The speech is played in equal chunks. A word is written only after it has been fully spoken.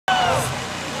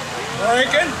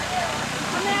drinking.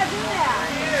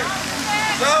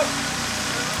 So,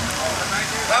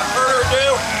 without further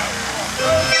ado,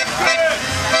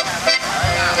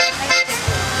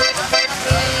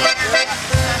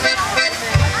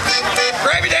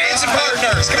 gravy dancing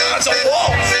partners, come on, it's a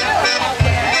waltz.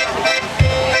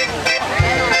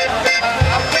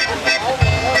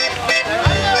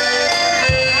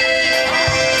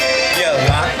 You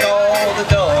locked all the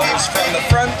doors from the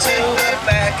front to the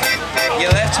back. You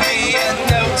left me a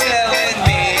note telling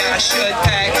me I should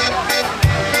pack.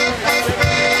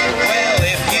 Well,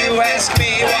 if you ask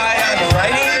me why I'm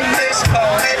writing this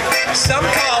poem, some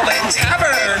call it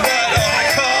tavern, but I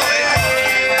call it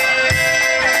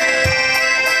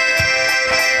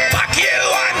fuck you,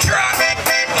 I'm drunk.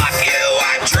 Fuck you,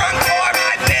 I'm drunk. Pour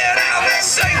my beer down the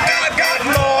sink. I've got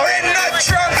more in the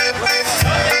trunk.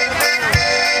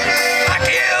 Fuck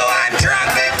you, I'm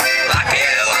drunk. Fuck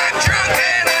you, I'm drunk,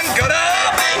 and I'm gonna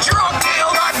be drunk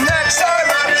till the next time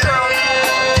I'm drunk.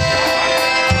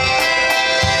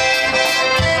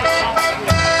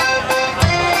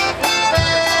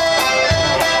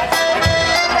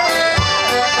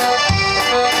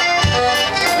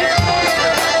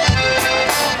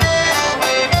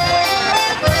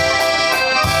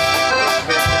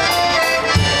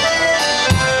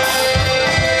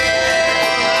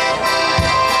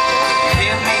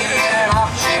 Give me an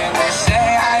option to say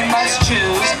I must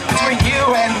choose between you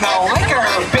and the liquor,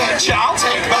 bitch. I'll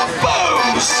take the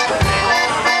booze.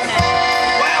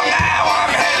 Well, now I'm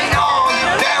heading on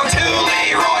down to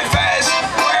Leroy,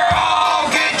 where I'll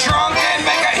get drunk and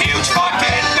make a huge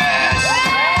fucking mess.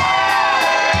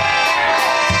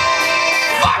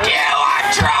 Fuck you, I'm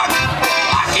drunk.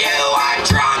 Fuck you, I'm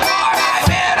drunk. Pour my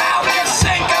beer out the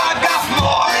sink. I've got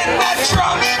more in the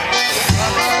trunk.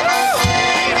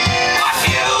 Fuck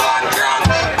you, I'm drunk.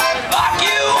 Fuck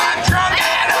you, I'm drunk,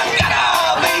 and I'm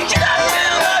gonna be drunk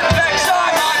till the next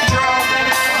time I'm drunk.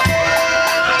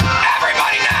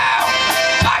 Everybody now.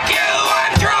 Fuck you,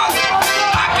 I'm drunk.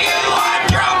 Fuck you, I'm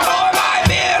drunk. Pour my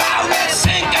beer out the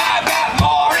sink. I've got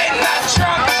more in the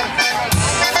trunk.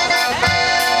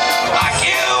 Fuck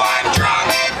you, I'm drunk.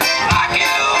 Fuck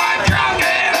you, I'm drunk,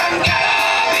 and I'm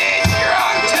gonna be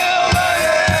drunk till the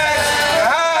next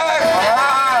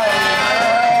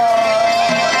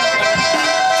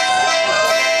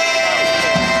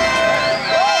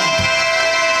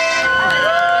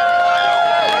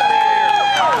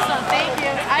Awesome, thank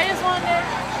you. I just wanted.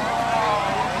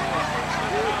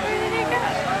 Where did he go?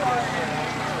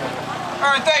 All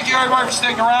right, thank you everybody for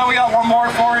sticking around. We got one more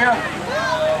for you.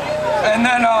 And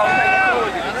then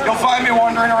you'll find me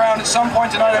wandering around at some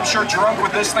point tonight, I'm sure drunk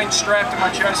with this thing strapped to my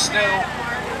chest still.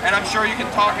 And I'm sure you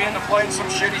can talk me into playing some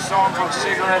shitty song for a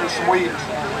cigarette or some weed.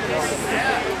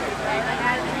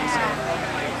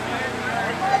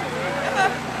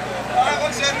 All right,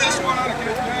 let's end this one on a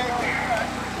good note.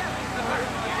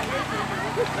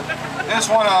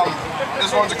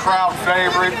 This one's a crowd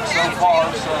favorite so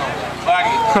far, so back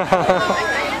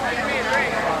it.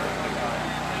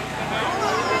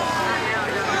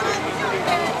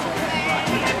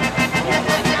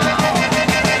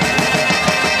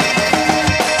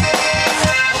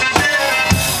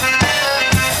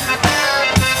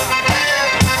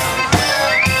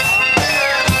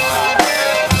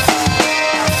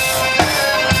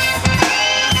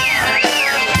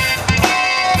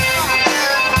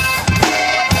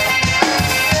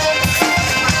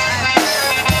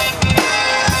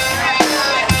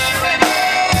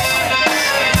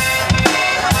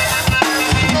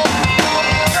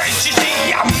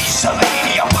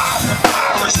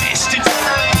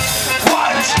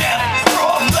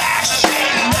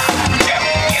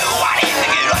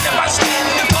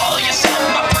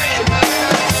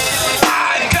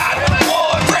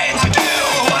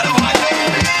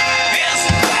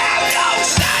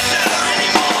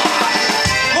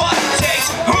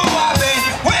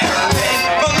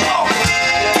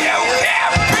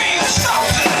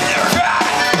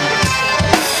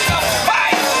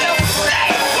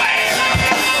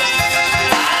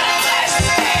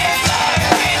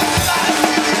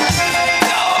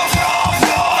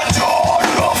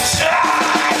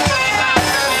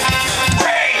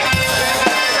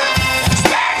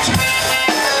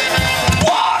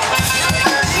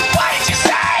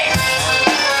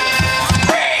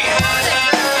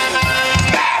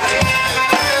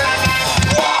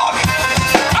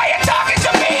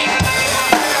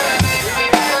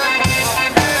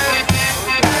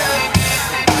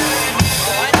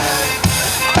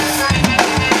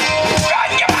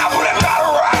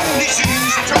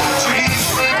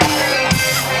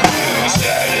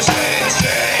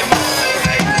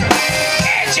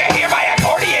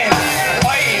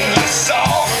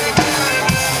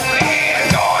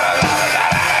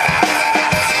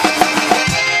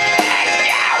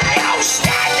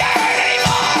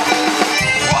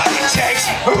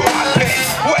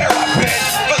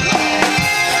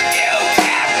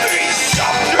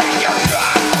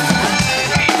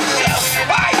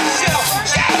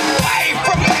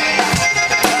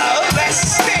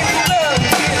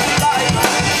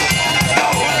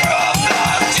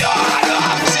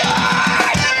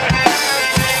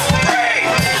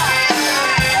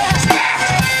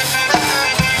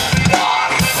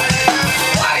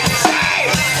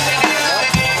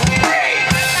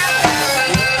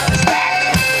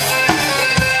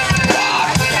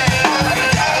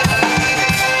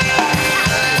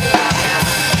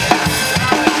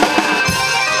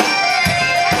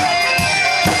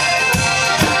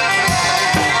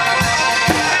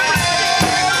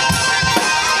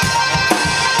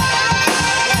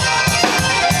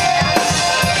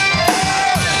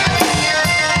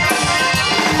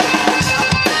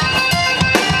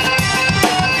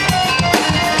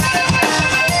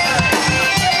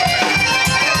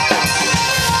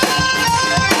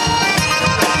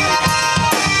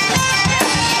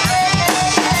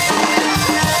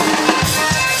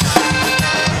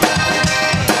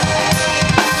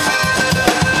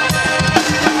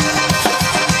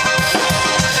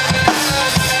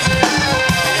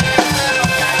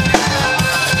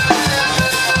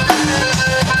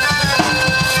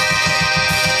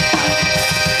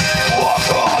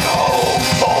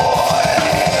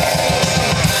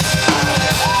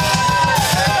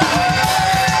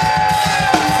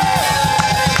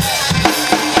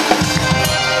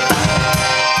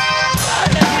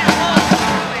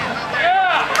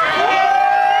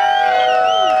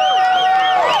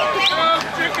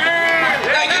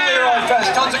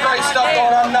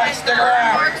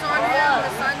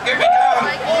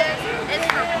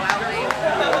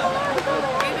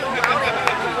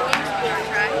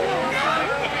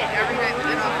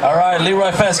 right,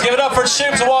 Leroy Fest. Give it up for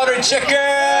Shubes Watery Chicken!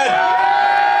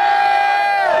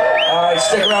 Alright,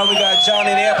 stick around. We got Johnny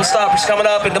and the Apple Stoppers coming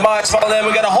up, and Demox. Follow them.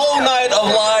 We got a whole night of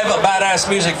live badass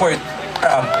music for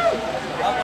you.